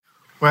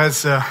Well,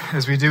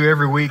 as we do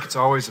every week, it's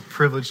always a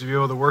privilege to be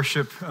able to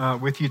worship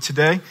with you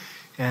today.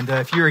 And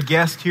if you're a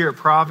guest here at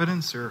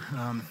Providence, or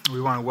we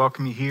want to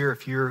welcome you here.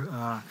 If you're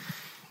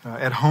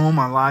at home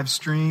on live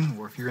stream,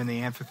 or if you're in the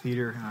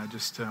amphitheater,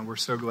 we're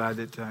so glad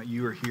that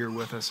you are here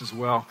with us as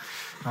well.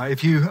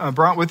 If you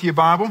brought with you a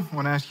Bible, I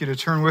want to ask you to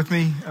turn with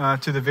me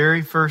to the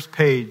very first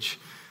page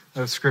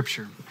of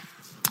Scripture,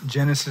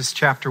 Genesis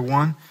chapter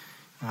 1.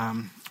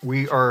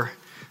 We are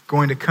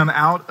going to come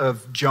out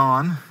of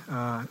John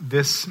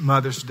this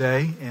Mother's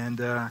Day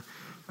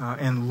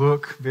and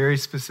look very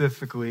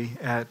specifically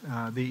at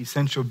the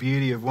essential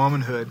beauty of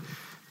womanhood.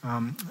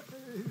 I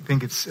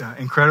think it's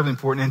incredibly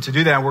important. And to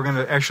do that, we're going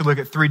to actually look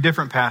at three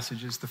different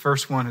passages. The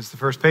first one is the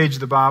first page of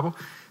the Bible.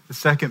 The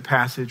second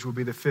passage will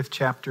be the 5th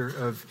chapter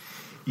of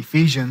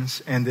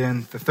Ephesians. And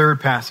then the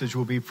third passage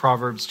will be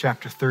Proverbs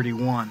chapter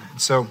 31.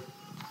 So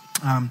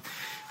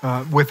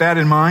with that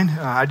in mind,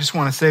 I just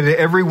want to say that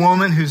every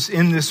woman who's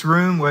in this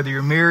room, whether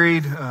you're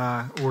married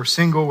or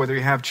single, whether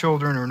you have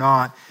children or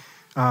not,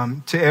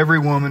 to every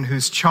woman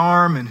whose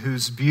charm and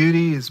whose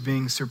beauty is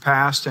being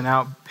surpassed and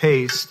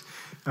outpaced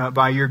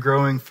by your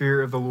growing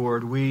fear of the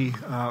Lord, we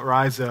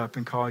rise up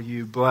and call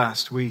you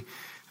blessed.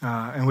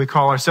 And we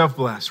call ourselves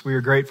blessed. We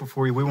are grateful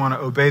for you. We want to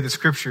obey the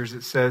Scriptures.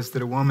 It says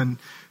that a woman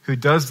who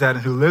does that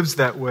and who lives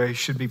that way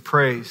should be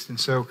praised. And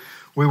so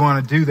we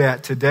want to do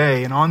that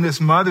today. And on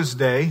this Mother's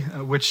Day,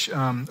 which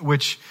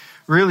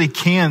really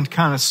can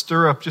kind of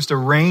stir up just a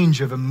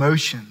range of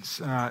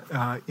emotions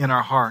in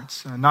our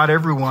hearts. Not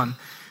everyone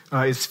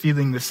is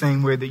feeling the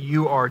same way that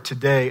you are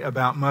today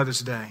about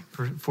Mother's Day.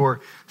 For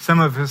some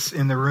of us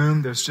in the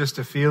room, there's just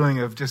a feeling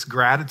of just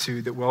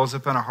gratitude that wells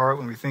up in our heart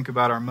when we think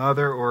about our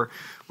mother, or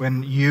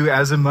when you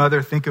as a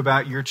mother think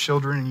about your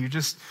children, and you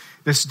just,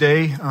 this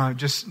day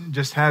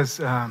just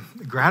has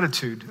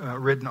gratitude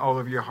written all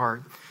over your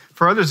heart.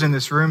 For others in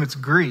this room, it's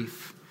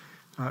grief.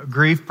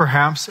 Grief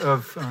perhaps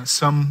of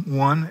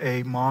someone,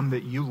 a mom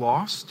that you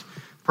lost,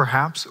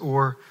 perhaps,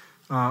 or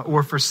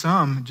for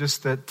some,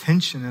 just that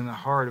tension in the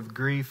heart of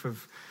grief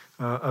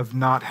of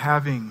not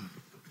having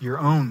your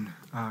own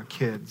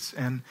kids.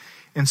 And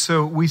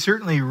so we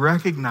certainly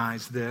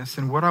recognize this.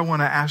 And what I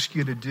want to ask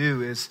you to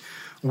do is,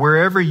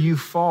 wherever you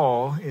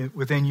fall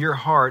within your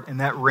heart and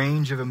that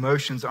range of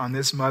emotions on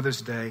this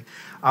Mother's Day,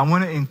 I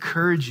want to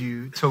encourage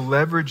you to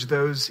leverage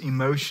those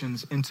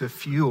emotions into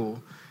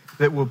fuel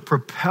that will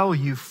propel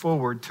you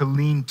forward to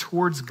lean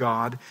towards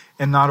God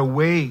and not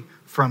away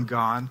from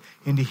God,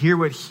 and to hear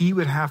what He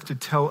would have to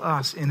tell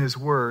us in His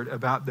Word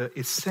about the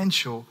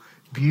essential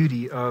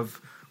beauty of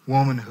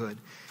womanhood.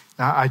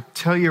 Now, I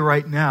tell you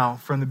right now,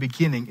 from the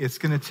beginning, it's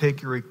going to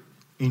take your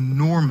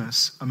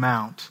enormous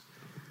amount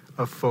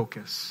of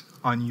focus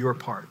on your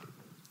part.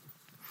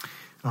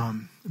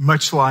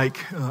 Much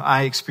like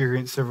I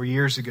experienced several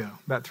years ago.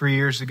 About 3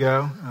 years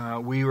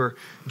ago, we were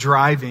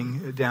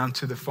driving down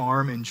to the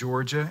farm in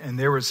Georgia, and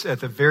there was,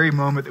 at the very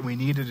moment that we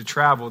needed to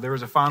travel, there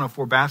was a Final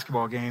Four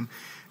basketball game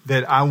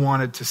that I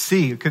wanted to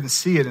see. I couldn't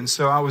see it, and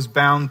so I was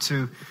bound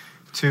to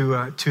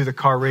the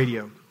car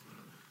radio.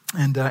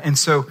 And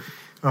so,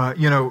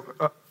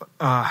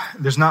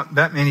 there's not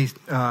that many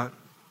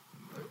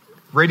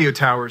radio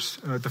towers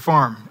at the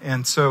farm,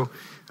 and so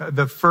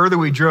the further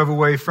we drove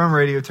away from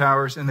radio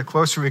towers and the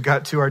closer we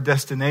got to our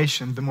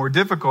destination, the more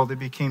difficult it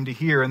became to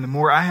hear, and the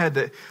more I had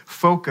to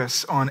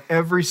focus on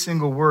every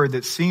single word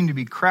that seemed to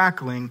be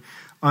crackling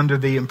under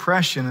the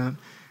impression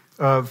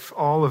of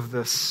all of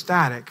the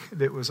static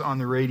that was on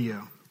the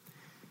radio.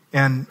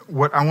 And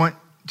what I want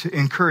to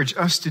encourage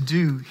us to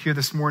do here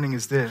this morning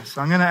is this.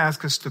 I'm going to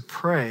ask us to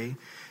pray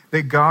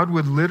that God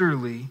would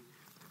literally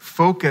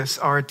focus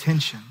our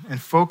attention and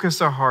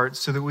focus our hearts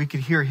so that we could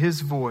hear His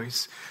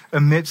voice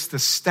amidst the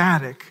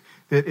static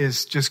that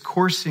is just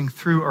coursing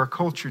through our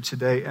culture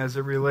today as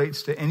it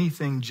relates to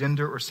anything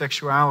gender or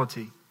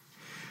sexuality.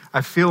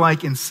 I feel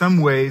like in some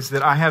ways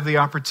that I have the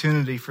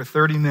opportunity for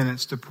 30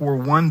 minutes to pour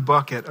one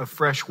bucket of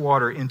fresh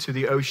water into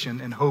the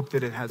ocean and hope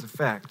that it has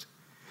effect.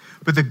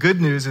 But the good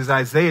news is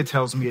Isaiah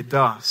tells me it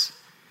does.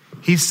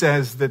 He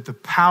says that the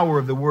power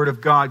of the Word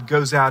of God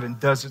goes out and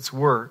does its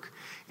work.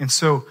 And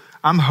so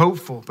I'm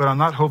hopeful, but I'm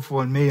not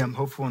hopeful in me. I'm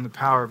hopeful in the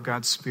power of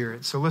God's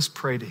Spirit. So let's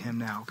pray to Him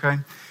now, okay?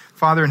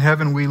 Father in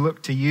heaven, we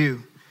look to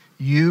You.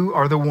 You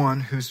are the one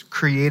who's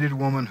created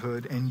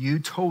womanhood, and You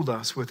told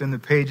us within the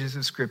pages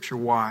of Scripture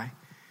why.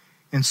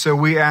 And so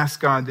we ask,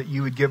 God, that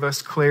You would give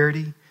us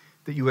clarity,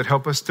 that You would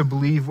help us to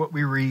believe what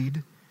we read,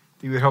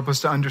 that You would help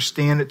us to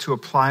understand it, to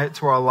apply it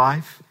to our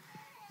life.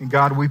 And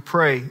God, we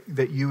pray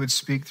that You would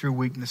speak through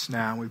weakness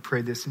now. We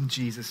pray this in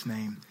Jesus'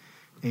 name.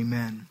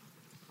 Amen.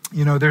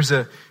 You know, there's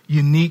a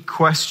unique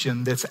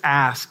question that's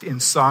asked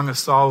in Song of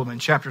Solomon,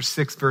 chapter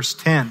 6, verse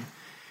 10.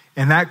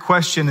 And that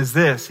question is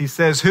this. He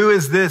says, "Who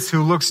is this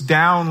who looks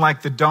down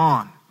like the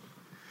dawn,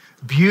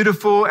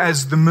 beautiful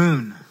as the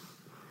moon,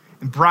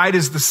 and bright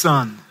as the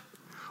sun,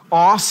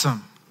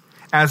 awesome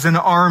as an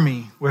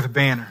army with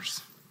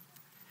banners?"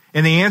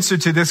 And the answer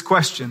to this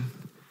question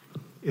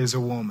is a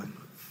woman.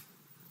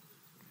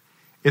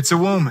 It's a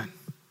woman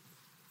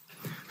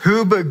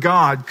Who but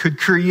God could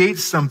create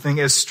something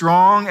as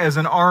strong as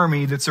an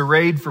army that's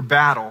arrayed for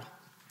battle,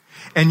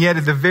 and yet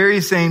at the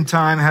very same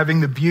time having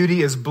the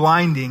beauty as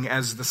blinding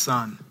as the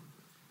sun?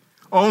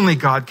 Only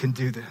God can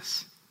do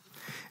this.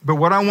 But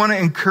what I want to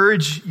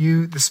encourage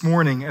you this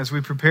morning as we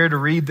prepare to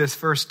read this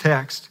first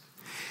text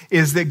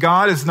is that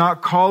God is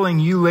not calling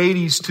you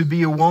ladies to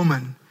be a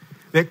woman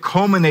that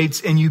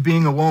culminates in you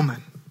being a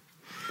woman.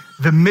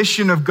 The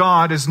mission of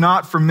God is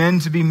not for men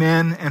to be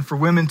men and for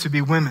women to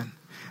be women.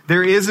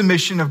 There is a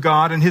mission of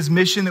God, and his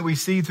mission that we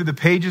see through the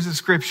pages of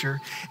Scripture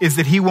is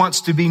that he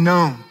wants to be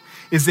known,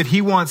 is that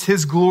he wants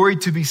his glory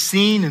to be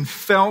seen and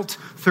felt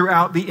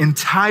throughout the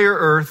entire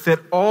earth, that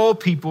all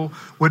people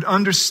would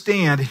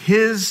understand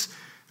his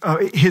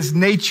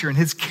nature and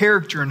his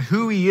character and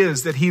who he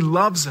is, that he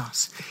loves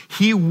us.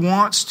 He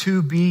wants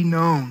to be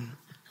known.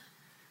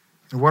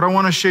 And what I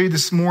want to show you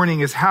this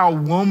morning is how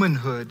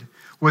womanhood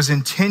was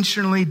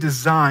intentionally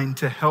designed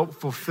to help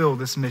fulfill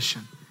this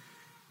mission.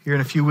 Here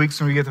in a few weeks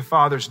when we get to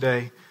Father's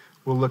Day,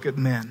 we'll look at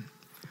men.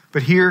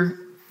 But here,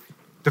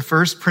 the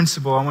first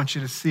principle I want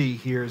you to see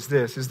here is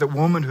this, is that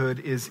womanhood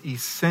is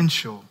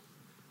essential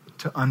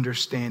to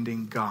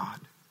understanding God.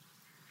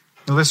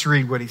 Now let's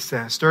read what he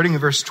says, starting in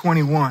verse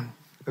 21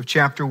 of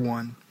chapter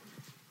 1,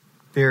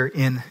 there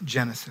in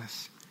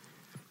Genesis.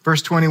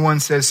 Verse 21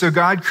 says, "So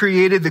God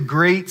created the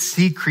great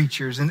sea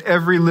creatures and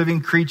every living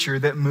creature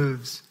that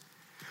moves,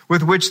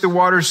 with which the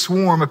waters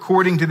swarm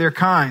according to their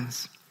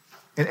kinds,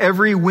 and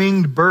every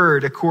winged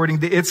bird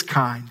according to its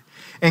kind.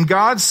 And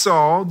God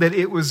saw that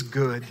it was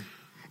good.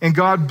 And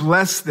God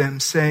blessed them,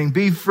 saying,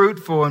 'Be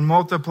fruitful and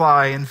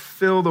multiply and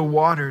fill the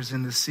waters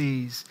in the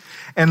seas,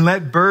 and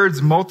let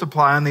birds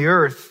multiply on the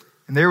earth.'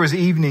 And there was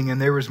evening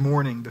and there was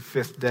morning the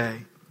fifth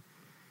day.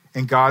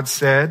 And God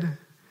said,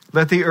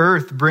 'Let the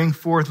earth bring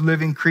forth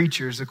living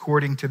creatures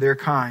according to their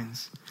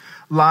kinds,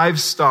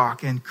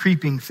 livestock and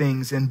creeping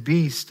things and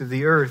beasts of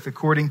the earth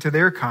according to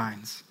their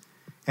kinds.'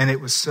 And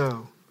it was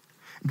so.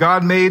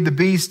 God made the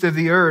beasts of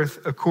the earth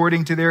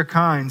according to their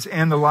kinds,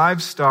 and the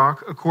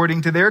livestock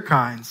according to their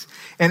kinds,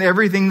 and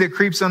everything that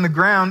creeps on the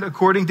ground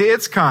according to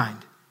its kind.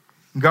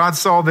 And God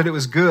saw that it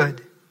was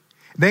good.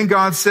 Then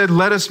God said,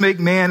 'Let us make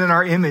man in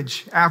our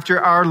image,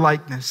 after our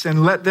likeness,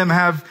 and let them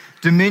have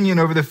dominion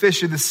over the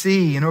fish of the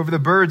sea, and over the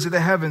birds of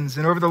the heavens,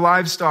 and over the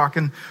livestock,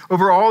 and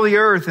over all the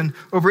earth, and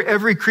over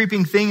every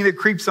creeping thing that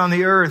creeps on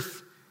the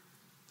earth.'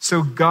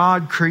 So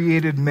God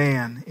created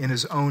man in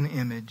his own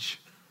image.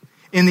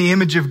 In the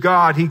image of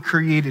God, he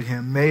created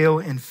him. Male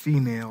and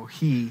female,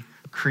 he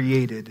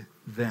created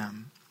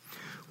them."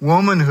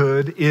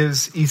 Womanhood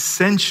is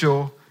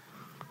essential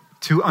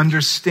to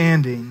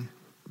understanding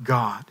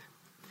God.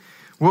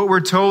 What we're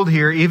told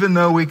here, even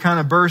though we kind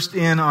of burst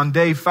in on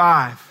day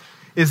 5,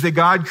 is that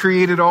God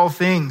created all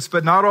things,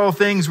 but not all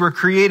things were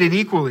created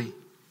equally.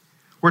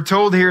 We're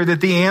told here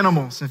that the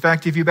animals, in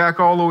fact, if you back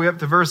all the way up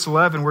to verse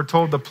 11, we're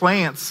told the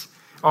plants,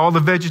 all the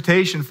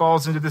vegetation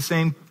falls into the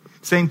same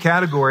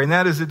category, and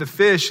that is that the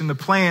fish and the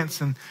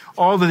plants and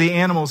all of the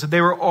animals, that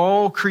they were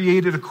all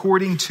created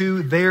according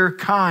to their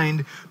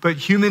kind, but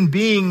human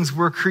beings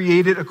were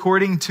created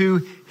according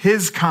to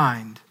his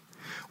kind.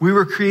 We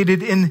were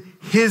created in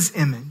his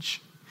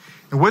image.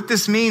 And what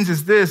this means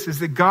is this, is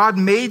that God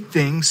made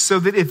things so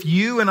that if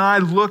you and I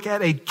look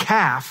at a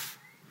calf,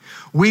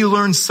 we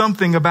learn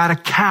something about a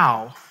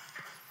cow.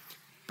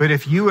 But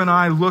if you and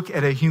I look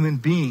at a human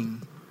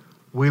being,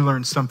 we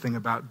learn something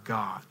about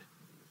God.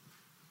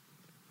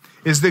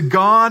 Is that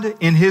God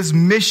in his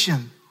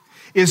mission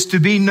is to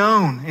be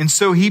known. And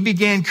so he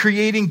began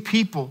creating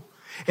people.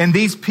 And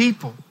these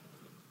people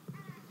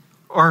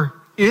are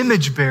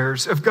image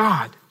bearers of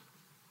God.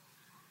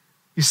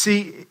 You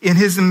see, in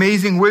his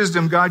amazing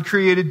wisdom, God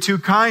created 2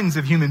 kinds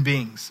of human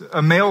beings,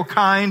 a male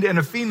kind and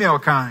a female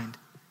kind,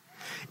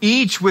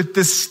 each with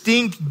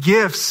distinct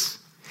gifts,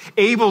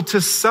 able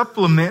to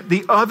supplement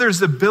the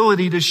other's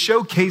ability to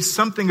showcase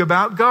something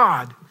about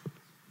God.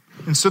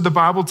 And so the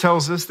Bible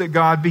tells us that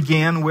God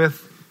began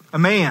with a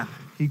man.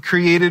 He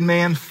created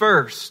man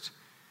first.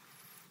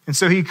 And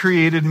so he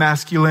created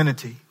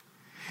masculinity.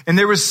 And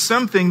there was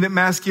something that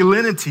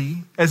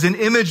masculinity, as an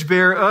image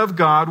bearer of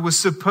God, was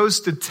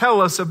supposed to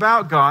tell us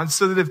about God,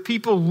 so that if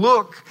people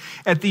look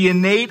at the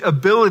innate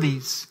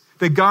abilities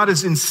that God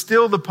has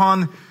instilled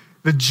upon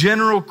the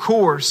general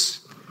course,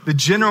 the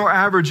general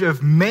average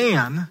of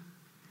man,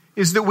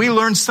 is that we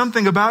learn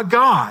something about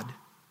God.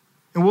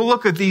 And we'll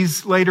look at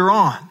these later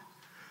on.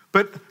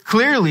 But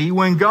clearly,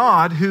 when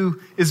God, who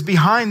is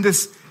behind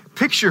this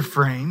picture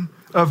frame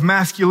of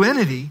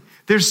masculinity,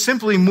 there's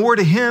simply more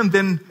to him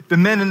than the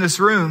men in this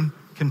room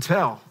can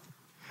tell.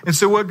 And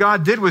so what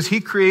God did was he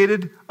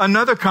created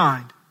another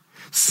kind.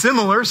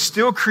 Similar,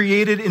 still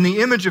created in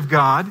the image of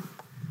God,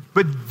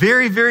 but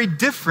very, very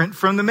different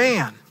from the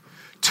man.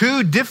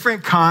 2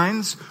 different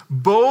kinds,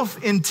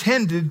 both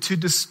intended to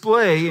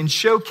display and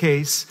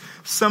showcase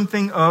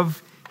something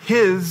of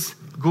his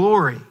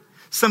glory,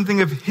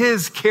 something of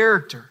his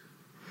character.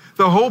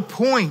 The whole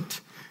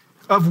point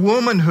of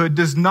womanhood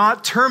does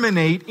not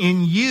terminate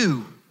in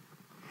you.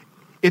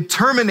 it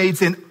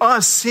terminates in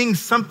us seeing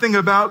something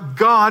about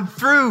God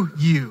through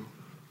you.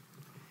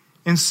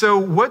 And so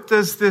what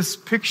does this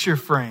picture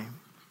frame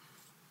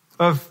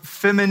of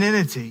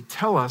femininity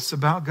tell us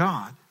about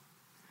God?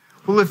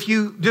 Well, if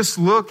you just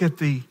look at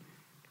the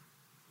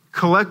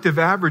collective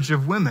average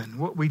of women,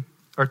 what we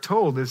are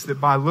told is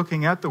that by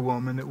looking at the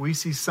woman that we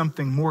see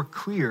something more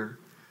clear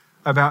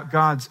about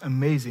God's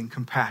amazing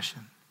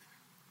compassion,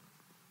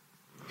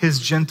 his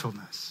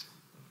gentleness,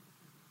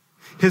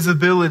 his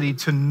ability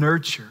to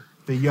nurture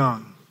the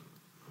young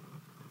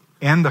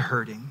and the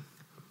hurting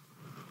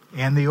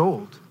and the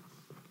old.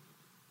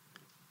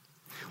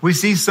 We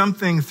see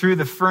something through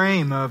the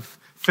frame of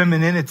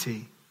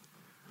femininity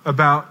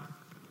about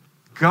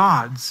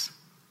God's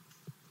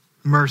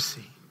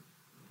mercy,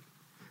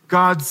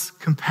 God's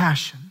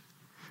compassion,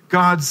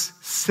 God's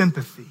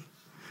sympathy,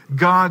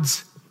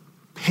 God's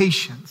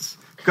patience,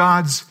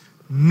 God's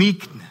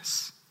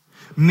meekness.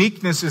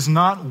 Meekness is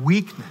not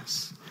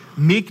weakness.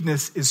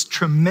 Meekness is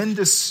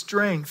tremendous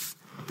strength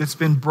that's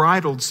been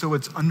bridled so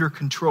it's under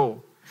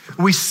control.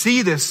 We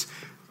see this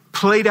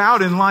played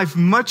out in life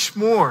much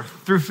more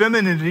through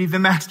femininity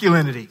than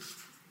masculinity.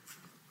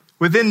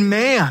 Within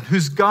man,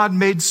 who's God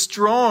made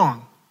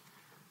strong.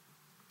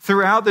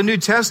 Throughout the New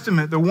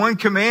Testament, the one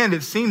command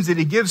it seems that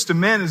he gives to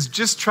men is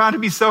just try to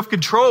be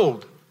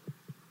self-controlled.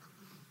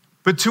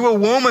 But to a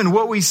woman,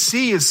 what we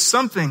see is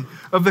something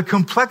of the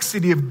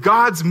complexity of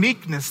God's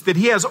meekness, that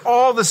he has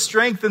all the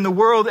strength in the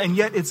world and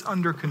yet it's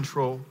under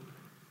control.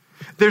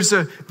 There's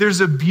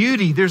a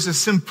beauty, there's a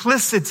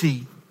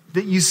simplicity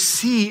that you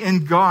see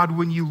in God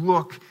when you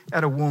look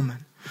at a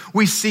woman.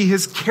 We see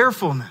his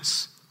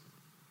carefulness.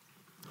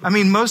 I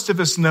mean, most of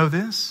us know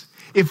this.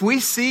 If we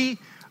see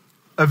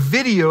a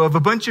video of a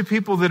bunch of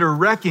people that are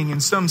wrecking in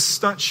some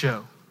stunt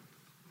show,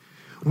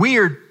 we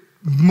are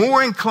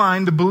more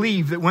inclined to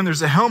believe that when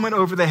there's a helmet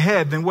over the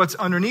head, then what's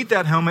underneath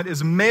that helmet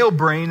is a male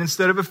brain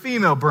instead of a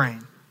female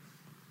brain.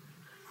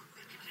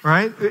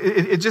 Right?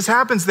 It just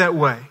happens that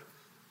way.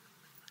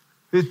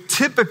 It's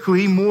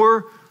typically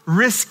more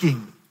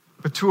risking.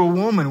 But to a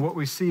woman, what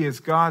we see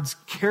is God's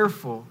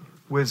careful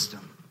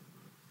wisdom.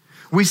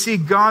 We see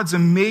God's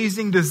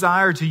amazing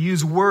desire to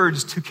use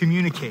words to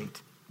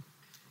communicate.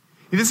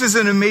 This is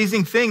an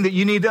amazing thing that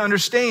you need to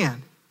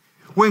understand.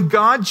 When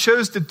God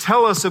chose to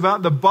tell us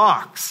about the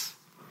box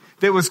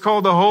that was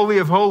called the Holy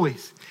of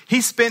Holies,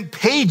 he spent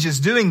pages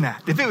doing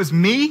that. If it was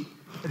me,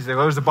 I'd say,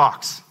 well, there's a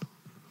box.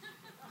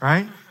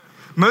 Right?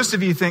 Most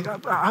of you think,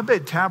 I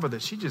bet Tabitha,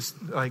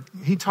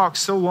 he talks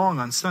so long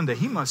on Sunday,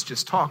 he must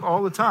just talk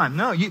all the time.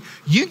 No,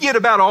 you get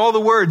about all the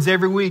words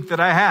every week that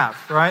I have,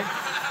 right?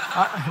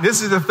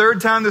 This is the third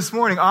time this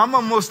morning. I'm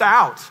almost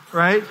out,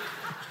 right?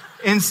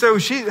 And so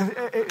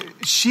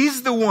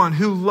she's the one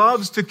who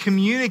loves to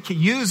communicate,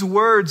 use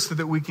words so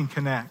that we can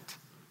connect.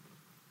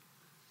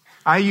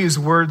 I use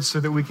words so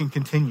that we can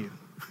continue.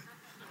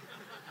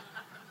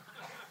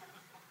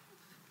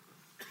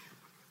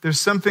 There's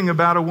something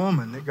about a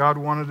woman that God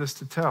wanted us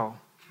to tell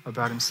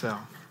about himself.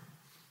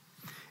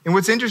 And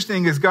what's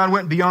interesting is God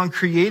went beyond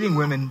creating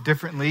women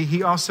differently.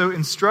 He also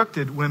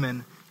instructed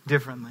women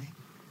differently.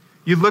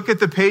 You look at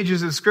the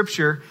pages of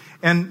Scripture,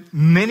 and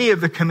many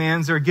of the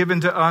commands are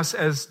given to us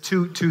as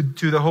to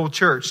the whole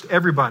church, to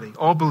everybody,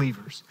 all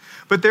believers.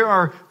 But there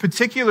are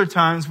particular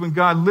times when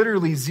God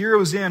literally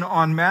zeroes in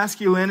on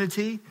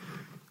masculinity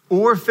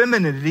or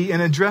femininity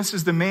and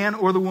addresses the man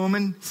or the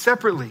woman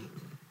separately.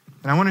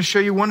 And I want to show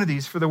you one of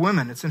these for the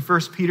women. It's in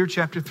 1 Peter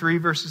chapter 3,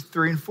 verses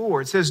 3 and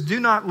 4. It says, do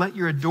not let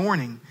your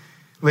adorning,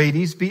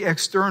 ladies, be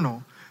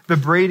external, the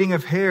braiding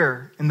of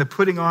hair and the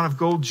putting on of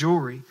gold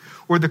jewelry,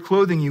 or the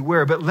clothing you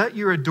wear, but let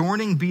your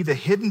adorning be the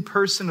hidden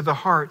person of the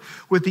heart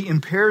with the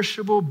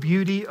imperishable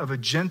beauty of a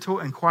gentle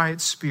and quiet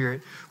spirit,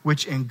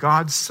 which in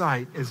God's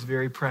sight is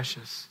very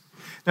precious.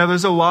 Now,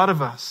 there's a lot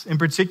of us, in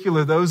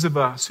particular those of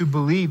us who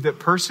believe that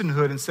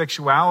personhood and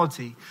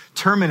sexuality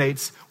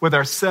terminates with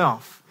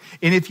ourself.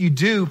 And if you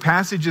do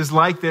passages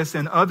like this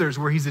and others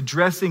where he's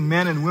addressing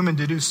men and women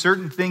to do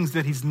certain things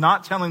that he's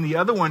not telling the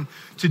other one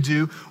to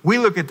do, we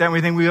look at that and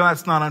we think, well,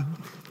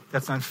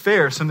 that's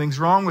unfair. Something's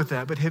wrong with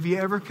that. But have you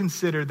ever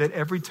considered that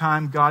every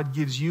time God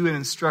gives you an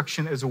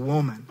instruction as a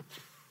woman,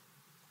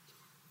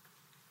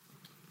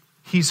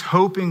 he's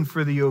hoping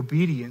for the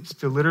obedience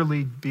to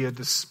literally be a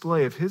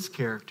display of his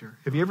character?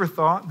 Have you ever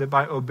thought that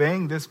by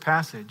obeying this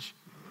passage,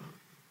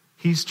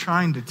 he's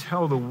trying to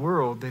tell the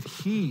world that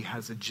he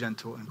has a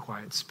gentle and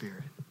quiet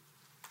spirit?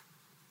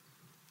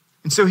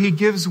 And so he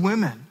gives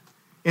women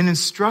an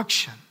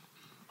instruction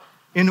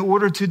in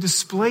order to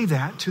display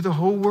that to the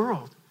whole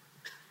world.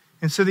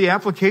 And so the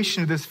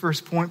application of this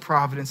first point,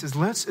 Providence, is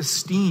let's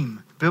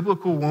esteem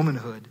biblical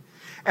womanhood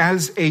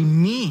as a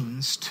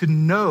means to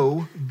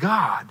know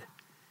God.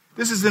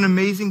 This is an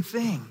amazing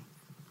thing.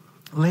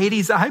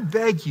 Ladies, I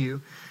beg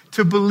you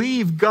to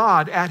believe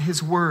God at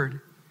his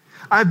word.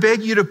 I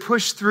beg you to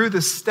push through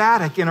the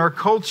static in our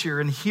culture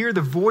and hear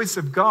the voice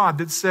of God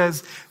that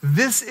says,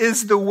 this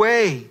is the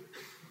way,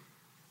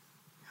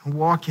 and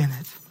walk in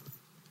it.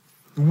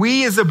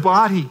 We as a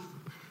body,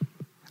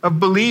 of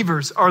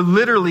believers are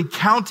literally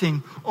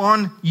counting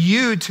on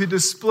you to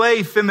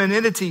display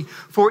femininity.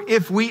 For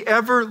if we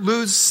ever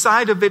lose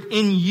sight of it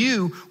in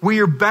you, we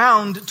are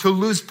bound to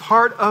lose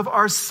part of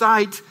our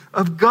sight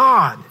of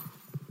God.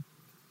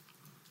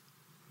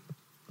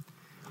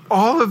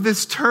 All of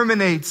this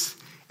terminates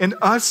in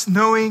us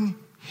knowing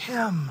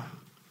Him.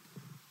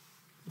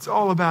 It's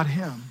all about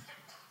Him.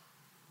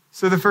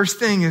 So the first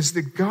thing is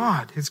that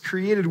God has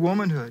created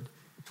womanhood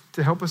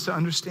to help us to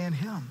understand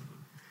Him.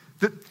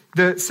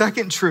 The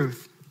second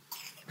truth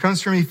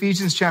comes from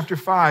Ephesians chapter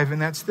 5,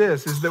 and that's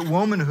this, is that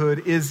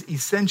womanhood is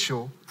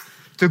essential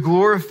to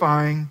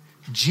glorifying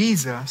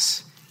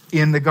Jesus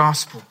in the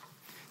gospel.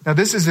 Now,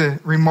 this is a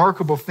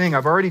remarkable thing.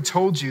 I've already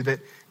told you that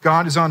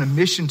God is on a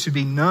mission to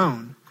be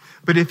known.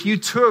 But if you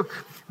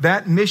took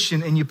that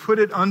mission and you put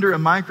it under a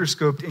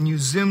microscope and you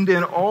zoomed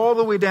in all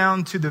the way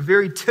down to the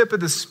very tip of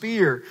the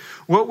spear,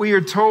 what we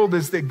are told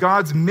is that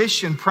God's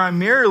mission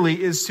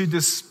primarily is to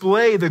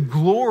display the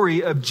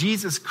glory of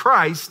Jesus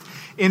Christ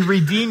in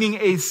redeeming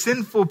a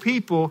sinful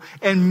people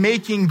and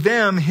making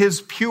them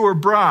His pure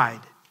bride.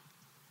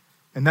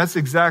 And that's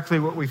exactly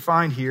what we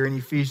find here in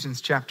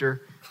Ephesians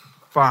chapter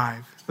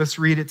 5. Let's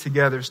read it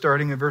together,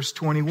 starting in verse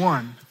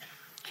 21.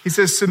 He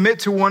says, "Submit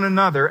to one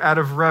another out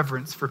of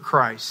reverence for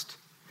Christ.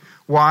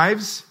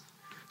 Wives,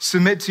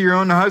 submit to your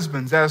own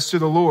husbands as to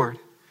the Lord.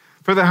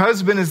 For the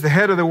husband is the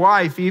head of the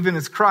wife, even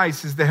as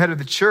Christ is the head of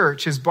the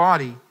church, His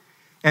body,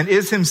 and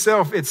is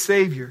Himself its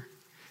Savior.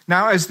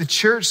 Now, as the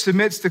church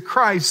submits to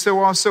Christ, so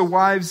also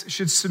wives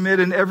should submit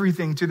in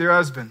everything to their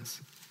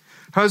husbands.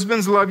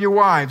 Husbands, love your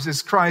wives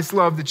as Christ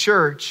loved the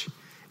church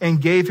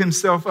and gave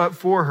Himself up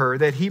for her,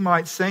 that He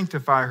might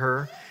sanctify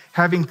her,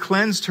 having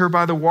cleansed her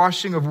by the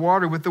washing of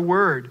water with the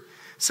word,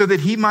 so that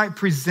He might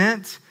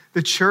present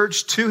the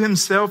church to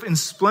Himself in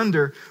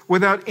splendor,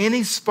 without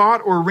any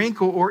spot or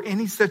wrinkle or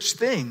any such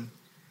thing,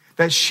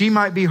 that she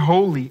might be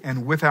holy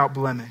and without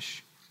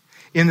blemish.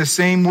 In the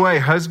same way,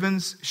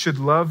 husbands should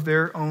love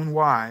their own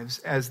wives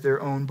as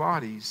their own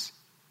bodies.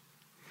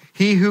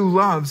 He who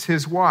loves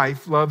his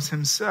wife loves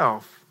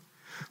himself.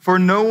 For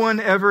no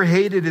one ever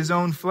hated his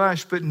own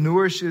flesh, but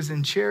nourishes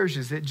and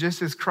cherishes it,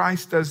 just as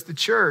Christ does the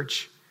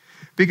church,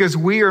 because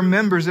we are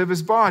members of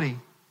His body.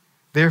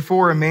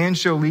 Therefore, a man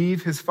shall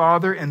leave his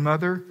father and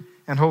mother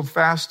and hold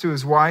fast to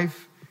his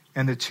wife,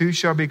 and the two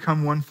shall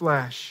become one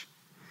flesh.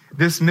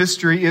 This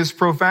mystery is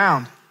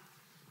profound,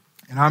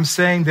 and I'm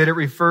saying that it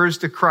refers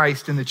to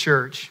Christ and the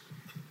church.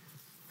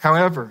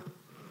 However,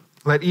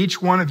 let each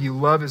one of you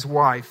love his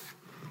wife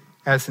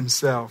as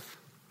himself,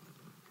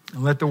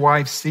 and let the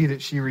wife see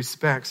that she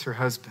respects her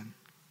husband.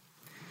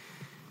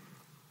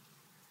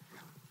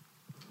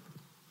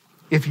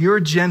 If your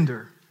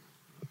gender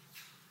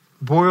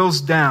boils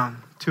down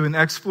to an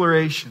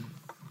exploration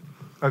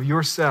of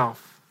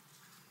yourself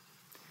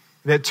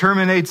that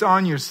terminates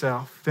on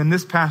yourself, then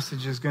this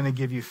passage is going to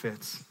give you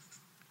fits.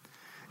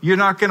 You're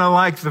not going to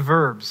like the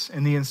verbs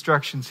and the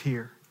instructions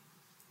here.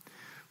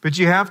 But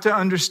you have to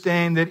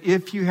understand that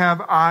if you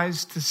have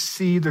eyes to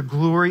see the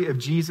glory of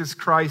Jesus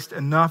Christ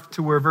enough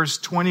to where verse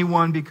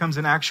 21 becomes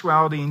an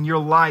actuality in your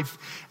life,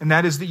 and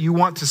that is that you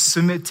want to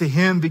submit to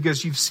Him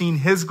because you've seen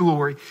His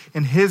glory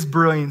and His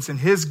brilliance and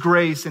His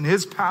grace and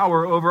His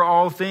power over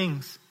all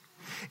things.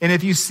 And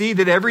if you see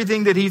that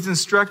everything that He's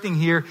instructing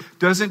here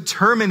doesn't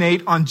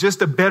terminate on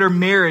just a better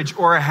marriage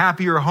or a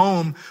happier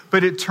home,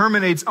 but it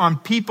terminates on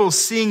people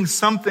seeing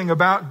something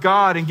about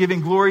God and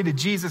giving glory to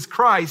Jesus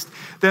Christ,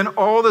 then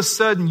all of a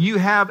sudden you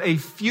have a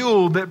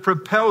fuel that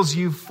propels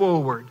you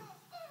forward.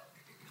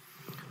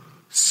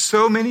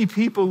 So many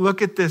people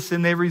look at this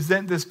and they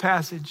resent this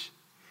passage,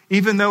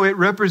 even though it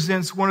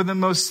represents one of the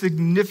most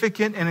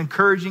significant and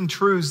encouraging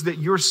truths that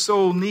your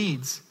soul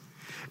needs.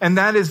 And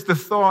that is the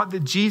thought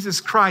that Jesus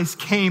Christ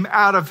came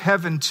out of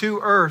heaven to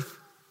earth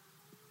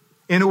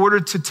in order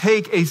to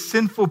take a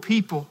sinful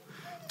people,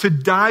 to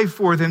die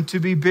for them, to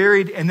be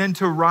buried, and then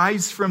to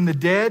rise from the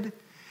dead,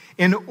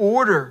 in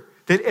order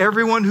that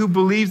everyone who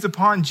believes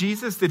upon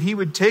Jesus, that He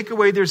would take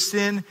away their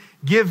sin,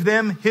 give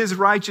them His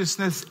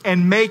righteousness,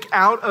 and make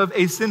out of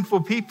a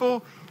sinful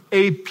people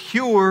a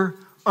pure,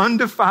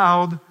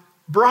 undefiled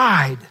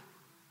bride.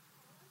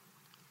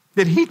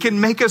 That He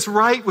can make us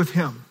right with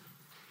Him.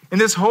 In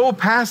this whole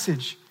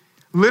passage,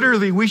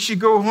 literally, we should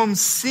go home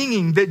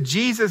singing that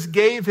Jesus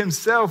gave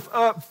Himself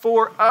up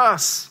for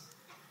us,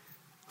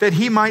 that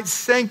He might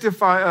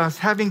sanctify us,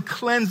 having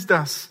cleansed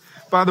us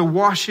by the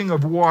washing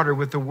of water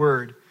with the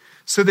word,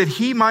 so that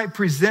He might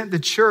present the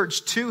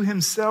church to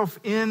Himself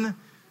in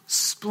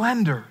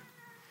splendor.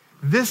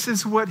 This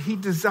is what He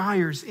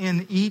desires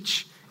in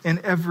each and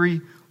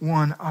every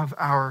one of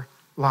our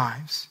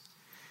lives.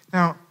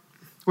 Now,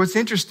 what's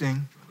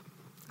interesting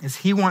is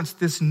He wants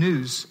this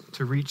news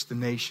to reach the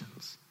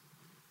nations.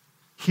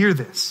 Hear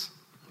this.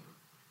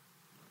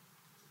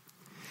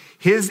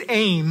 His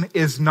aim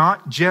is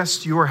not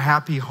just your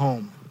happy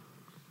home.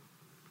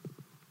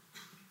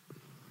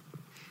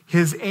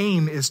 His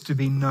aim is to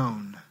be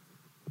known.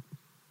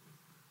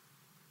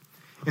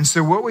 And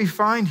so what we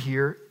find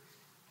here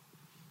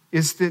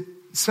is that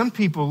some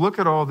people look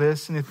at all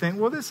this and they think,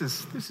 well, this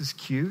is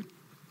cute.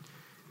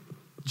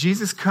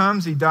 Jesus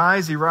comes, he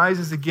dies, he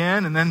rises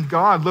again, and then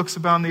God looks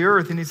upon the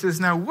earth and he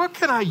says, now what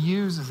can I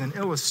use as an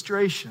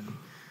illustration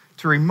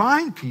to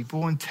remind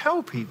people and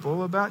tell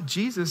people about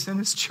Jesus and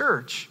his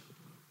church?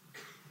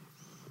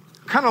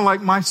 Kind of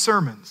like my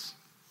sermons,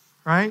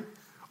 right?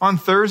 On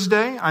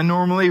Thursday, I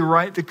normally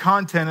write the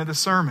content of the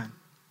sermon.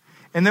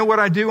 And then what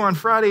I do on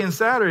Friday and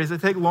Saturday is I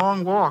take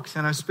long walks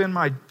and I spend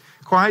my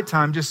quiet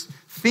time just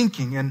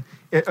thinking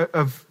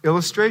of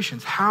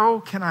illustrations. How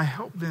can I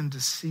help them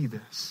to see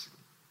this?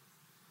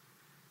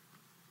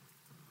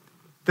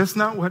 That's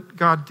not what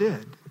God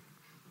did.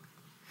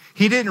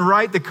 He didn't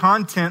write the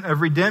content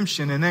of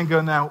redemption and then go,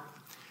 now,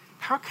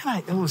 how can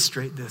I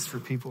illustrate this for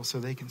people so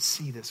they can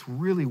see this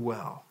really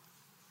well?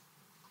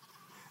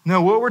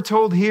 No, what we're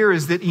told here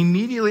is that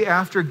immediately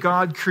after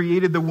God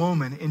created the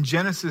woman in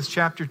Genesis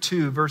chapter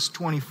 2, verse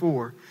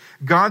 24,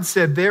 God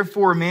said,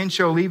 therefore a man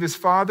shall leave his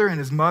father and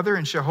his mother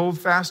and shall hold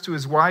fast to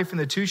his wife, and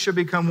the two shall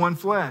become one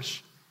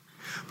flesh.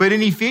 But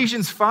in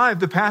Ephesians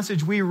 5, the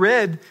passage we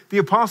read, the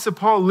Apostle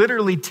Paul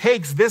literally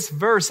takes this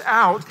verse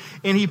out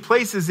and he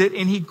places it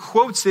and he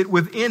quotes it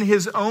within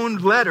his own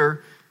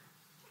letter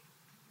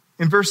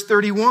in verse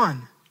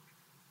 31.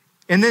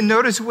 And then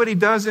notice what he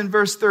does in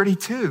verse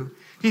 32.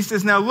 He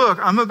says, now look,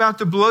 I'm about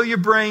to blow your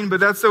brain,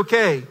 but that's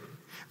okay.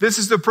 This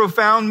is a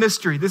profound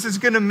mystery. This is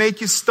going to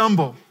make you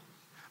stumble.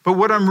 But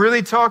what I'm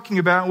really talking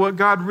about, what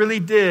God really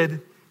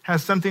did,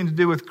 has something to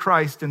do with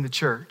Christ and the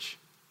church.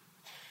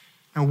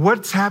 Now,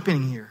 what's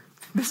happening here?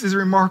 This is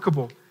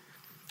remarkable.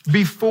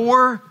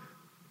 Before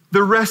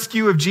the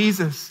rescue of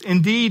Jesus,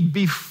 indeed,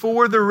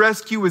 before the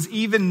rescue was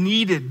even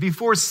needed,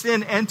 before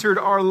sin entered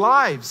our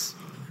lives,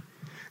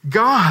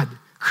 God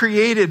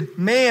created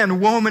man,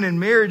 woman, and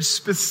marriage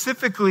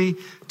specifically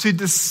to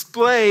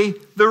display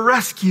the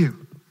rescue.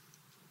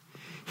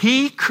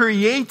 He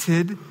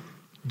created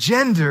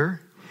gender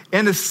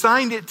and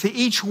assigned it to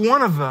each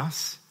one of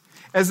us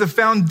as a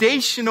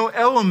foundational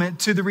element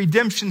to the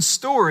redemption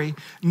story,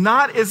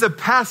 not as a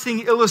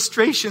passing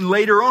illustration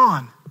later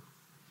on.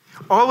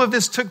 All of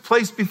this took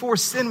place before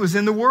sin was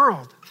in the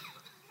world.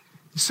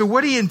 So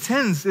what he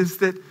intends is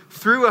that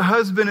through a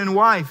husband and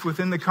wife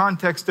within the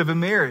context of a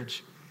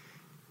marriage,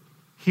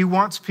 he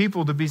wants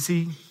people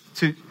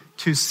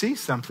to see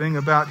something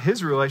about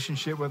his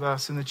relationship with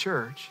us in the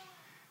church.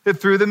 That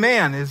through the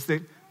man is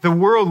that the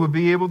world would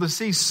be able to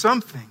see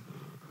something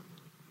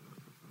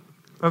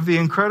of the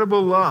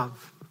incredible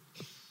love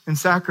and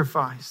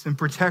sacrifice and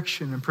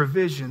protection and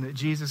provision that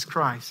Jesus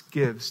Christ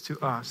gives to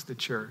us, the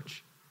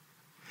church.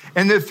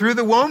 And that through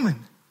the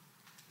woman,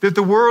 that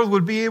the world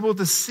would be able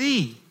to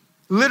see,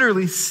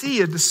 literally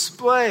see a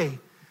display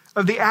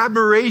of the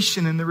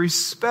admiration and the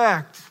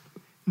respect,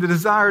 the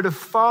desire to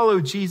follow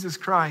Jesus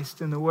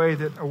Christ in the way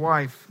that a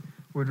wife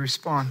would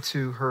respond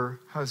to her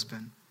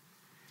husband.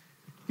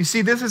 You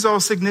see, this is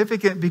all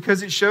significant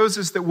because it shows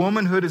us that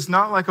womanhood is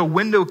not like a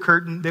window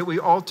curtain that we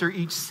alter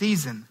each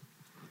season.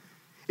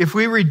 If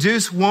we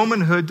reduce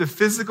womanhood to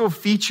physical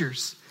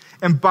features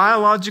and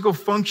biological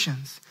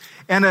functions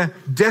and a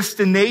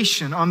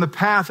destination on the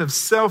path of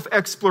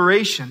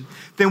self-exploration,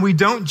 then we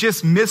don't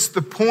just miss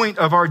the point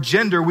of our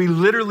gender, we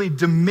literally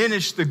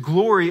diminish the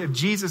glory of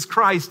Jesus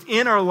Christ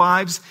in our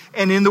lives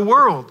and in the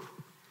world.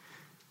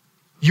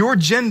 Your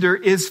gender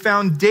is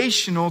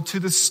foundational to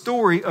the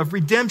story of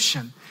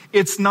redemption.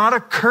 It's not a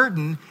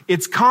curtain,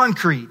 it's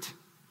concrete.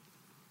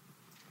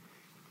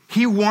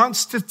 He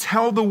wants to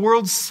tell the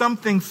world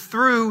something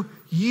through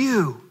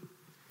you.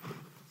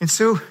 And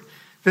so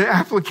the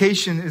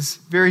application is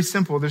very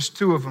simple. There's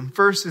two of them.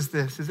 First is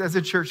this, is as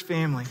a church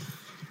family,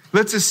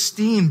 let's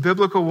esteem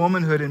biblical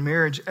womanhood and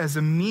marriage as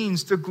a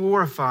means to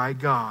glorify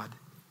God.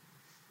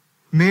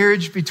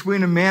 Marriage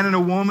between a man and a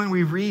woman,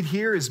 we read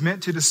here, is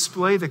meant to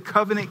display the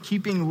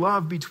covenant-keeping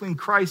love between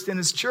Christ and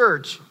his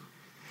church.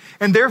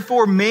 And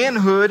therefore,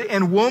 manhood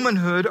and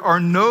womanhood are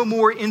no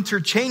more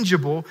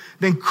interchangeable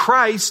than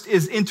Christ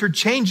is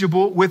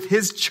interchangeable with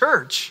his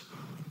church.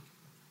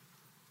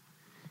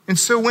 And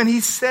so when he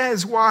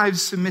says,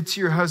 wives, submit to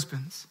your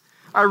husbands,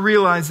 I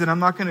realize that I'm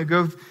not going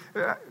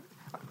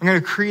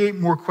to create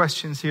more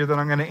questions here that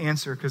I'm going to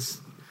answer because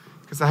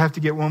I have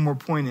to get one more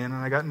point in and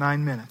I got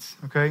 9 minutes,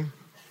 okay?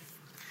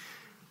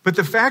 But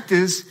the fact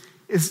is,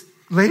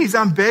 ladies,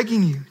 I'm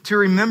begging you to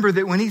remember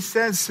that when he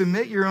says,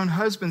 submit your own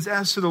husbands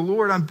as to the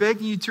Lord, I'm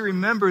begging you to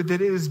remember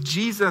that it is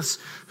Jesus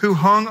who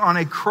hung on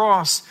a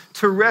cross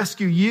to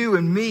rescue you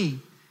and me.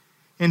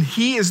 And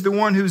he is the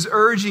one who's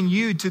urging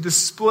you to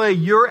display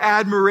your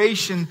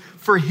admiration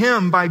for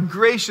him by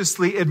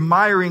graciously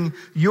admiring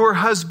your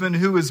husband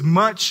who is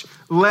much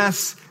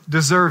less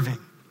deserving.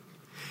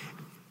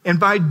 And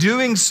by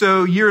doing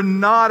so, you're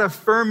not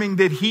affirming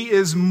that he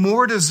is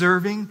more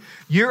deserving.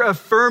 You're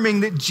affirming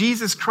that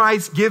Jesus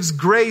Christ gives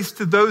grace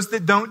to those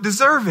that don't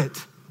deserve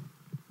it.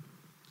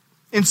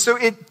 And so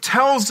it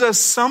tells us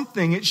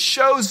something. It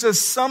shows us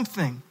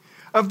something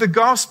of the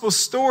gospel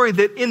story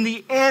that in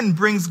the end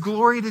brings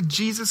glory to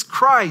Jesus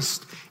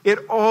Christ. It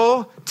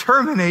all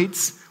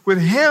terminates with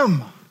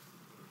him.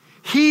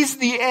 He's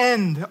the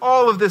end.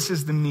 All of this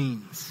is the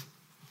means.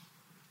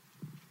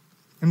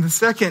 And the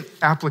second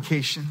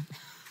application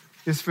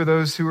is for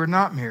those who are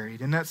not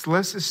married, and that's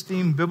let's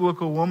esteem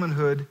biblical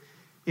womanhood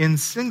in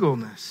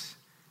singleness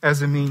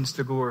as a means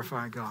to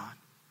glorify God.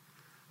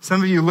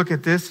 Some of you look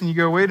at this and you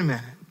go, wait a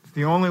minute.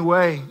 The only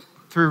way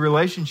through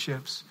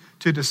relationships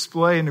to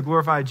display and to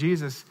glorify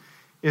Jesus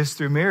is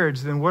through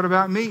marriage. Then what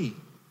about me?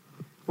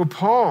 Well,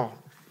 Paul,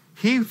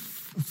 he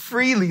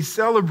freely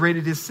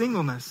celebrated his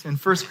singleness in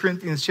 1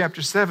 Corinthians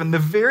chapter 7. The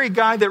very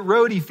guy that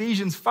wrote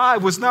Ephesians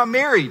 5 was not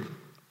married.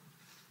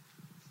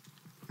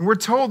 And we're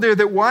told there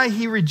that why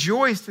he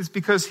rejoiced is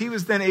because he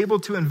was then able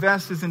to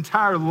invest his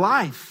entire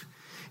life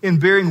in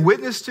bearing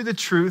witness to the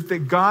truth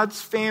that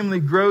God's family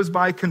grows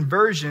by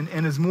conversion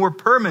and is more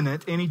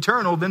permanent and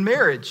eternal than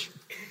marriage.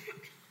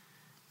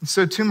 And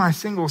so to my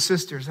single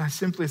sisters, I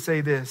simply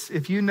say this: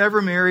 if you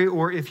never marry,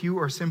 or if you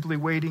are simply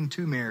waiting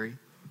to marry,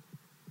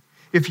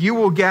 if you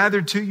will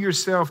gather to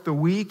yourself the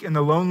weak and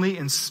the lonely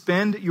and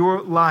spend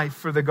your life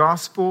for the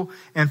gospel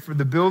and for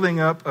the building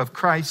up of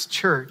Christ's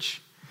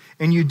church,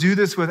 and you do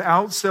this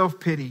without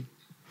self-pity,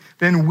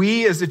 then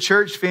we as a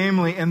church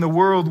family and the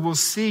world will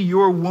see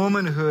your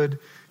womanhood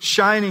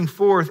shining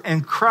forth,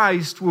 and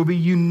Christ will be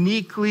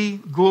uniquely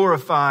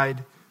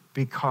glorified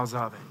because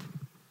of it.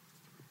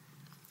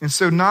 And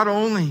so not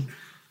only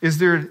is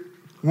there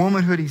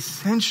womanhood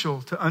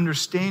essential to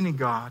understanding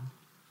God,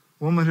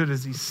 womanhood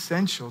is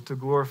essential to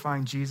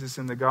glorifying Jesus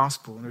in the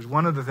gospel. And there's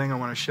one other thing I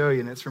want to show you,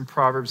 and it's from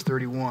Proverbs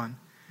 31.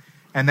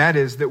 And that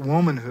is that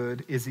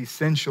womanhood is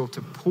essential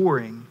to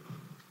pouring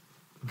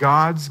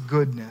God's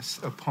goodness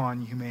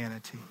upon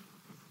humanity.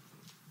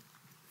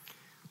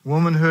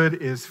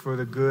 Womanhood is for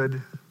the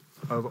good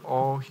of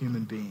all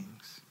human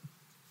beings.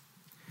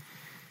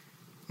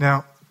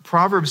 Now,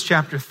 Proverbs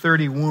chapter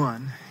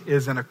 31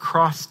 is an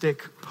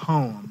acrostic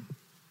poem.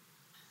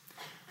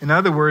 In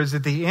other words,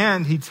 at the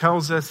end, he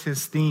tells us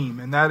his theme,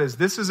 and that is,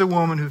 this is a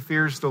woman who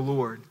fears the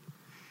Lord.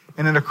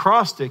 And an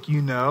acrostic,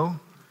 you know,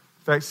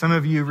 in fact, some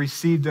of you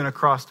received an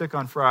acrostic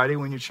on Friday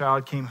when your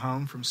child came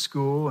home from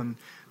school, and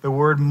the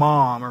word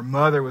mom or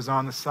mother was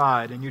on the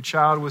side, and your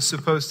child was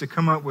supposed to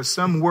come up with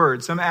some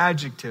word, some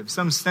adjective,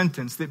 some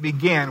sentence that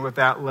began with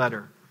that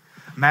letter.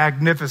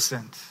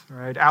 Magnificent,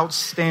 right?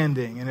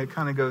 Outstanding, and it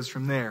kind of goes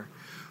from there.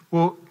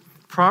 Well,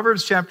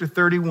 Proverbs chapter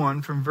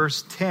 31 from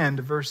verse 10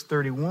 to verse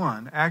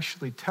 31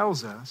 actually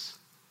tells us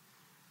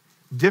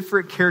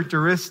different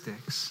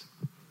characteristics,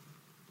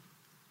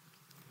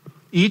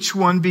 each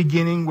one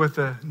beginning with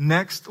the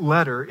next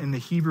letter in the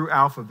Hebrew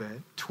alphabet,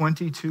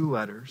 22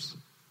 letters,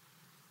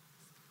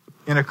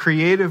 in a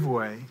creative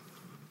way.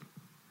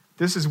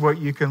 This is what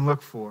you can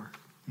look for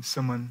in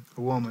someone,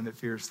 a woman that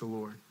fears the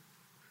Lord.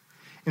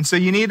 And so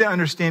you need to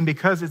understand,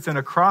 because it's an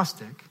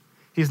acrostic,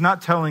 he's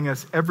not telling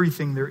us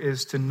everything there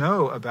is to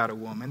know about a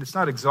woman. It's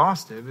not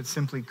exhaustive, it's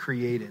simply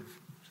creative.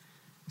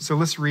 So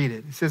let's read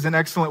it. It says, an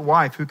excellent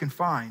wife who can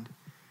find.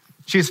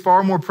 She is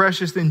far more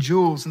precious than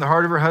jewels, and the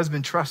heart of her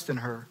husband trusts in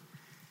her,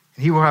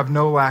 and he will have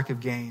no lack of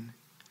gain.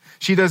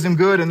 She does him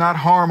good and not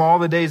harm all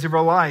the days of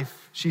her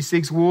life. She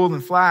seeks wool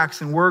and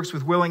flax and works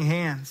with willing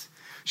hands.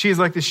 She is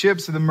like the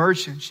ships of the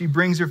merchant. She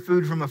brings her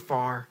food from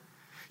afar.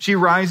 She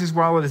rises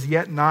while it is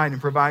yet night and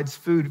provides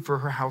food for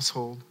her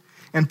household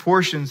and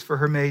portions for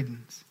her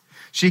maidens.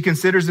 She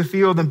considers a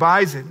field and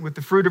buys it. With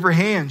the fruit of her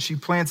hands, she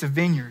plants a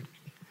vineyard.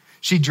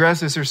 She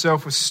dresses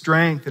herself with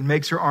strength and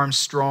makes her arms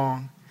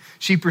strong.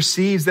 She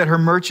perceives that her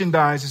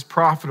merchandise is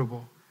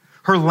profitable.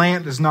 Her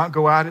lamp does not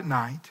go out at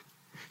night.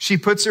 She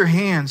puts her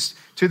hands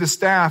to the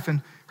staff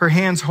and her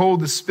hands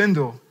hold the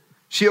spindle.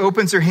 She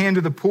opens her hand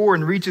to the poor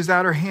and reaches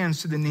out her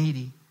hands to the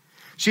needy.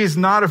 She is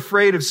not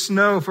afraid of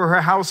snow for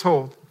her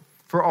household,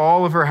 for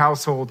all of her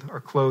household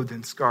are clothed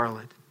in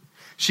scarlet.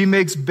 She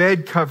makes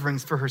bed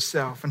coverings for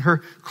herself, and her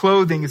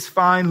clothing is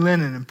fine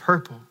linen and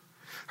purple.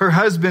 Her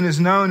husband is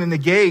known in the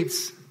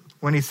gates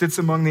when he sits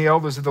among the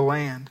elders of the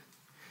land.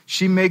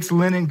 She makes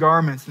linen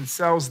garments and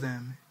sells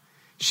them.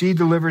 She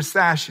delivers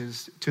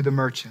sashes to the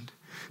merchant.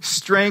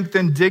 Strength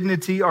and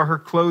dignity are her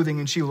clothing,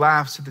 and she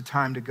laughs at the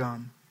time to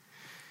come.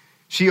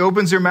 She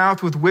opens her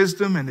mouth with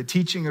wisdom, and the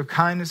teaching of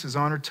kindness is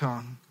on her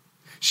tongue.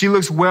 She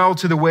looks well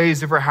to the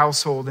ways of her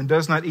household and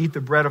does not eat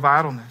the bread of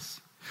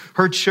idleness.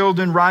 Her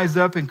children rise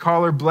up and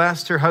call her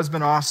blessed, her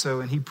husband also,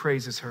 and he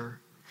praises her.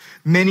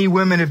 Many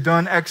women have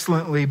done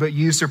excellently, but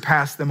you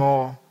surpass them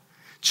all.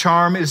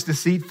 Charm is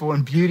deceitful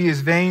and beauty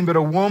is vain, but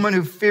a woman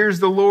who fears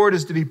the Lord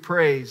is to be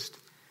praised.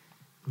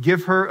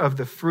 Give her of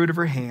the fruit of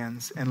her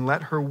hands, and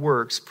let her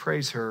works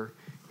praise her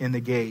in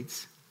the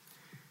gates.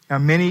 Now,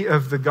 many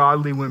of the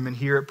godly women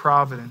here at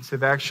Providence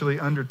have actually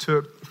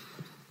undertook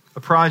a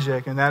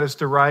project, and that is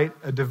to write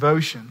a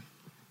devotion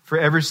for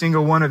every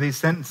single one of these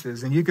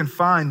sentences. And you can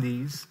find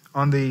these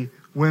on the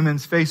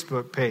women's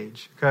Facebook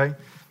page, okay?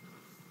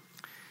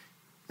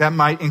 That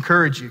might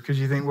encourage you because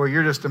you think, well,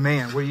 you're just a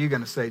man. What are you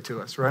going to say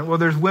to us, right? Well,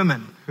 there's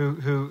women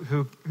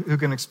who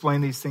can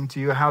explain these things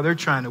to you, how they're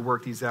trying to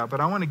work these out. But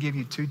I want to give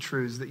you two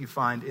truths that you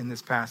find in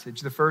this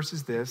passage. The first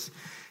is this,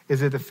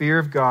 is that the fear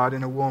of God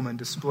in a woman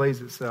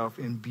displays itself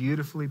in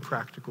beautifully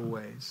practical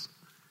ways.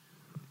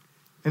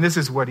 And this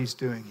is what he's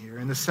doing here.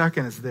 And the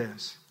second is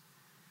this,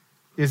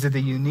 is that the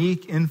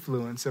unique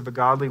influence of a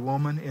godly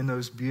woman in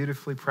those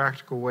beautifully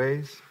practical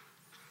ways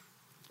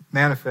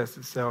manifests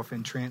itself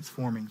in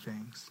transforming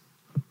things.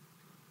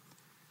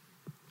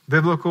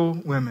 Biblical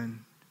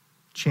women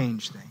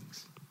change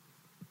things.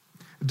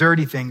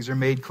 Dirty things are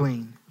made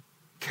clean.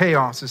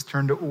 Chaos is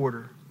turned to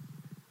order.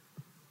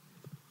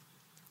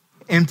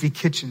 Empty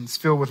kitchens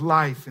fill with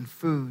life and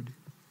food.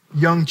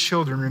 Young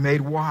children are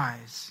made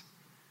wise.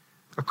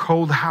 A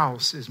cold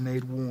house is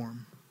made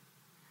warm.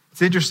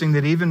 It's interesting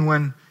that even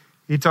when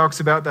he talks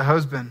about the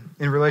husband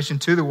in relation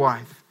to the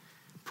wife,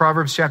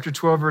 Proverbs chapter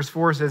 12, verse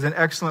 4 says, an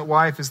excellent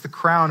wife is the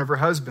crown of her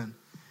husband.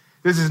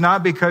 This is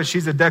not because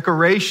she's a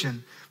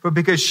decoration, but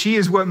because she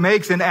is what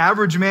makes an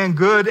average man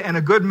good and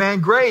a good man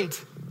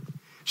great.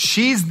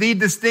 She's the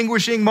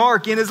distinguishing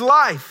mark in his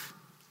life.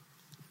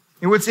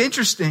 And what's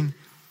interesting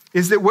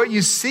is that what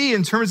you see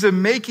in terms of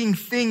making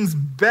things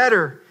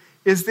better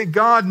is that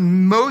God,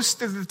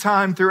 most of the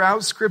time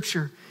throughout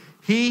Scripture,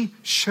 he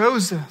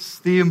shows us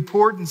the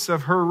importance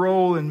of her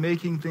role in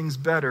making things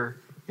better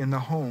in the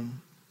home.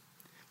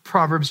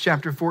 Proverbs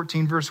chapter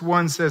 14, verse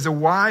 1 says, a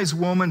wise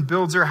woman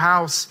builds her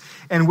house,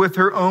 and with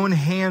her own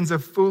hands a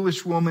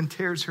foolish woman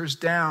tears hers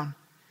down.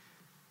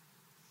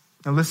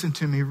 Now listen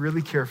to me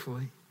really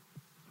carefully.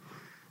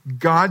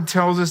 God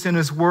tells us in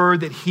his word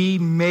that he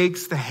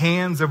makes the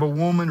hands of a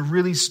woman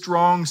really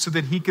strong so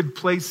that he could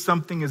place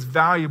something as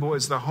valuable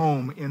as the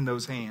home in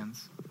those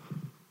hands.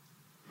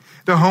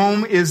 The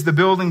home is the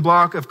building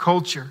block of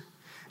culture.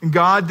 And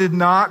God did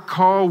not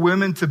call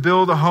women to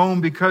build a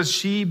home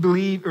because he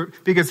believed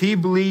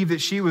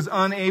that she was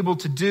unable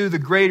to do the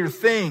greater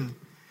thing.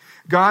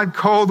 God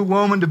called the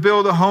woman to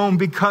build a home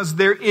because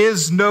there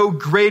is no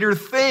greater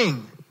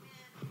thing.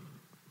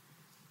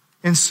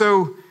 And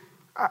so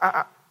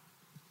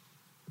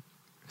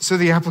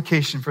the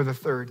application for the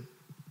third,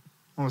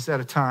 almost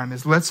out of time,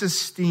 is let's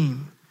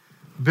esteem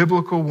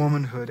biblical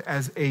womanhood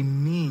as a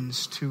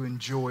means to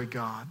enjoy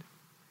God.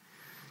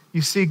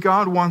 You see,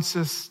 God wants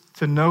us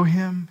to know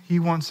him, he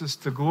wants us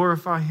to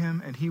glorify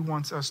him, and he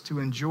wants us to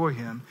enjoy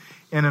him.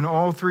 And in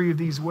all three of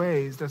these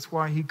ways, that's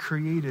why he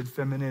created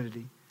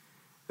femininity.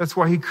 That's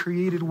why he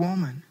created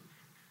woman.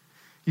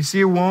 You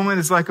see, a woman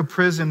is like a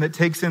prism that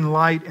takes in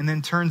light and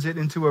then turns it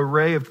into an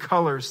array of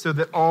colors so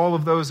that all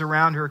of those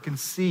around her can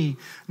see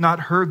not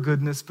her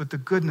goodness, but the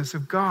goodness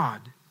of God.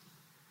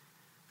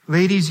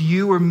 Ladies,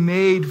 you were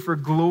made for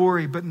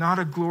glory, but not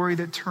a glory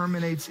that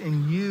terminates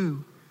in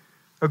you.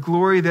 A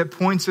glory that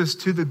points us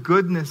to the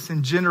goodness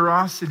and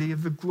generosity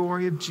of the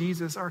glory of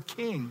Jesus, our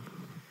King.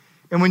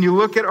 And when you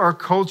look at our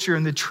culture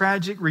and the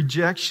tragic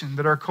rejection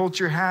that our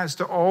culture has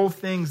to all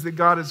things that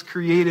God has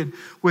created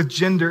with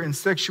gender and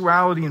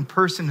sexuality and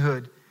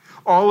personhood,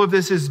 all of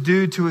this is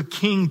due to a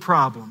king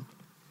problem.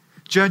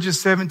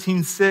 Judges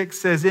 17:6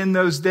 says, in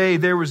those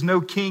days there was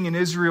no king in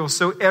Israel,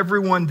 so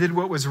everyone did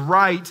what was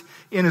right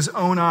in his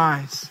own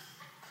eyes.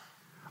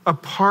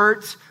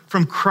 Apart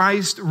from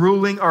Christ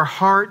ruling our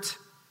heart,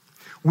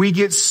 we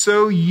get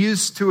so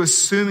used to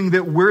assuming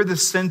that we're the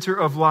center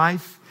of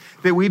life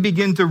that we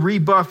begin to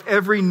rebuff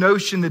every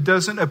notion that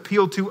doesn't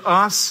appeal to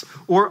us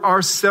or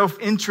our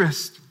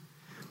self-interest.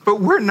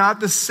 But we're not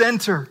the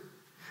center.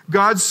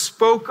 God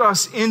spoke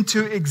us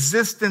into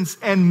existence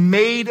and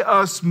made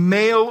us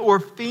male or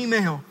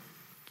female.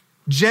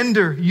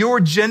 Gender, your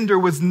gender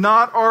was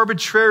not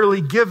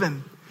arbitrarily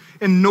given,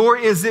 and nor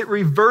is it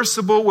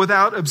reversible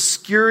without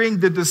obscuring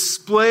the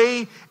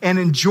display and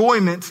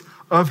enjoyment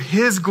of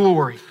his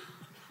glory.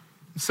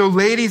 So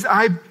ladies,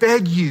 I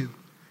beg you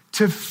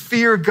to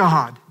fear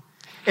God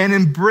and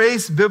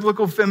embrace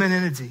biblical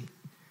femininity.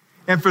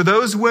 And for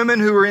those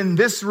women who are in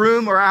this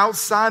room or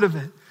outside of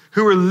it,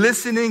 who are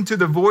listening to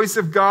the voice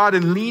of God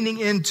and leaning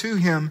into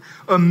him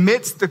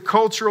amidst the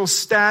cultural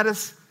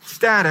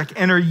static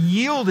and are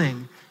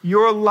yielding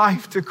your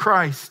life to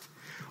Christ,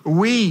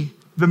 we,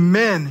 the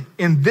men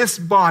in this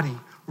body,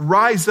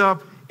 rise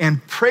up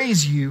and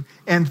praise you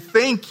and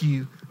thank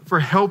you for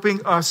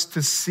helping us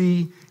to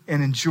see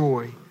and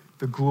enjoy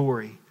the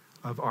glory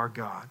of our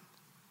God.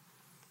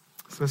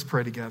 So let's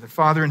pray together.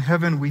 Father in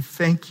heaven, we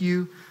thank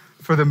you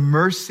for the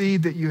mercy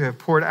that you have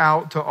poured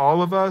out to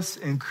all of us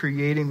in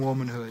creating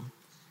womanhood.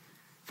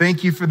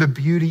 Thank you for the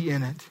beauty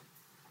in it.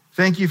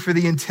 Thank you for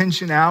the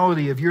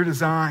intentionality of your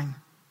design.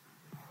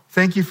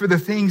 Thank you for the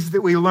things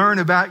that we learn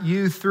about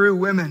you through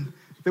women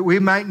that we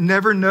might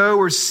never know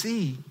or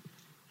see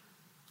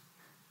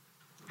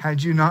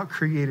had you not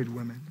created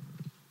women.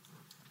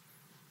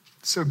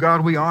 So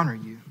God, we honor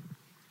you.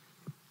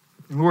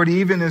 And Lord,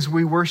 even as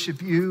we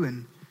worship you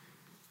and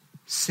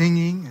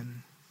singing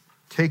and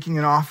taking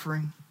an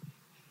offering,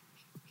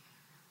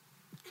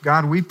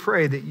 God, we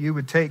pray that you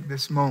would take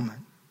this moment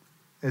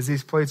as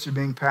these plates are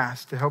being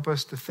passed to help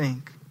us to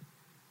think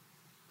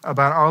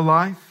about our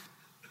life,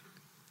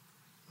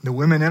 the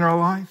women in our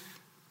life,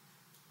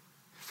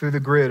 through the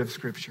grid of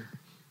Scripture.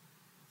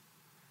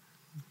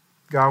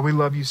 God, we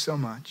love you so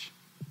much.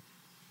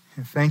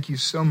 And thank you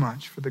so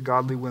much for the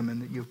godly women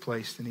that you've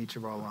placed in each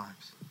of our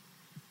lives.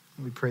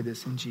 And we pray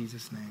this in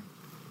Jesus' name.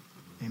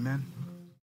 Amen.